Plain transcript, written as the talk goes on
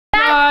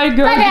arkadaşlar,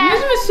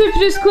 gördünüz mü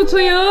sürpriz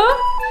kutuyu?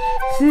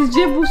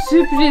 Sizce bu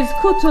sürpriz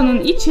kutunun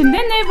içinde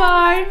ne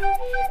var?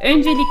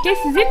 Öncelikle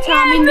sizin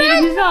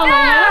tahminlerinizi alalım.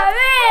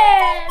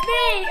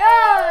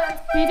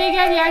 Feride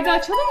gel, yerde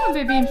açalım mı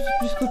bebeğim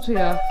sürpriz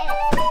kutuyu?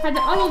 Hadi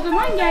al o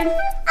zaman, gel.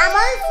 Ama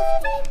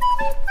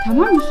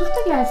Tamam, Yusuf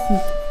da gelsin.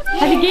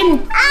 Hadi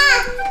gelin.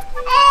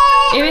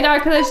 Evet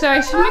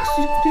arkadaşlar, şimdi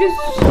sürpriz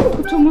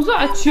kutumuzu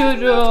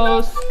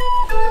açıyoruz.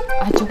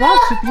 Acaba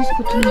sürpriz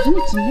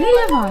kutumuzun içinde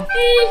ne var?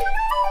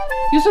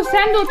 Yusuf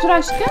sen de otur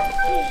aşkım.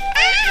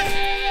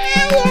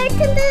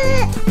 yırtıldı.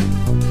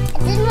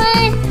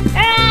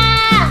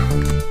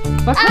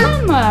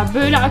 Bakalım mı?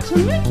 Böyle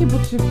açılmıyor ki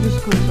bu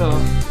sürpriz kutu.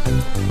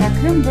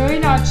 Bakın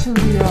böyle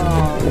açılıyor.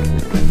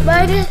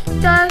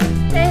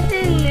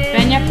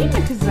 Ben yapayım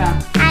mı kızım?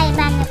 Hayır,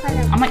 ben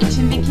yapalım. Ama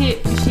içindeki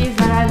bir şeye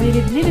zarar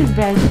verebiliriz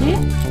belki.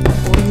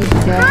 O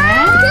yüzden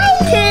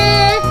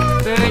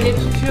böyle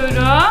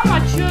tutuyorum,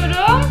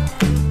 açıyorum.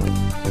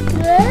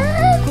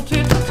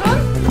 Kutuyu tutun.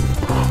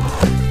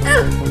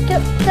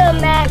 Tuttum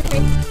ben.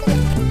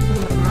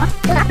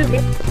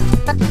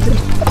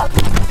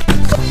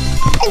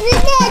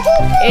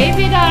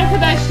 Evet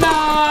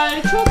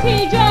arkadaşlar, çok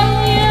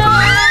heyecanlıyım.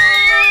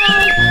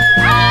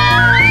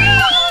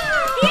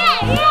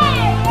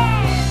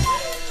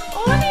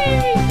 O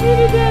neymiş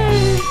Feride?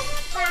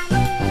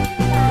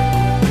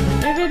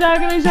 Evet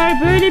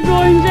arkadaşlar, böyle bir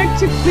oyuncak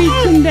çıktı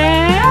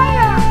içinde.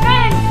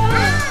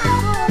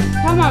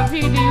 Tamam,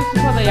 Feride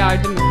Yusuf'a da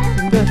yardım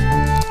etsin. Dur.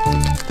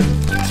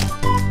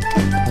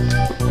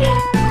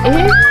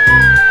 Evet.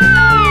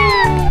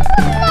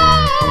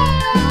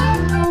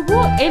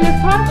 Bu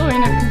elefant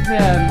oyunu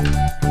kızım.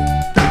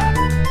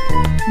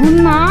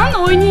 Bundan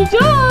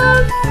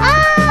oynayacağız.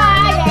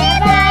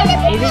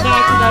 Evet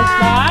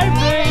arkadaşlar,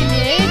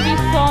 böyle biz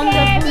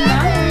sonra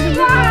bundan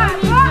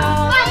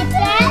oynayacağız.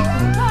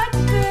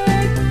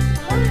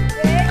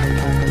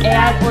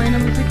 Eğer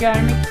oyunumuzu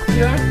görmek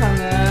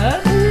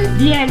istiyorsanız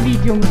diğer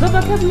videomuza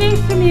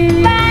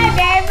bakabilirsiniz.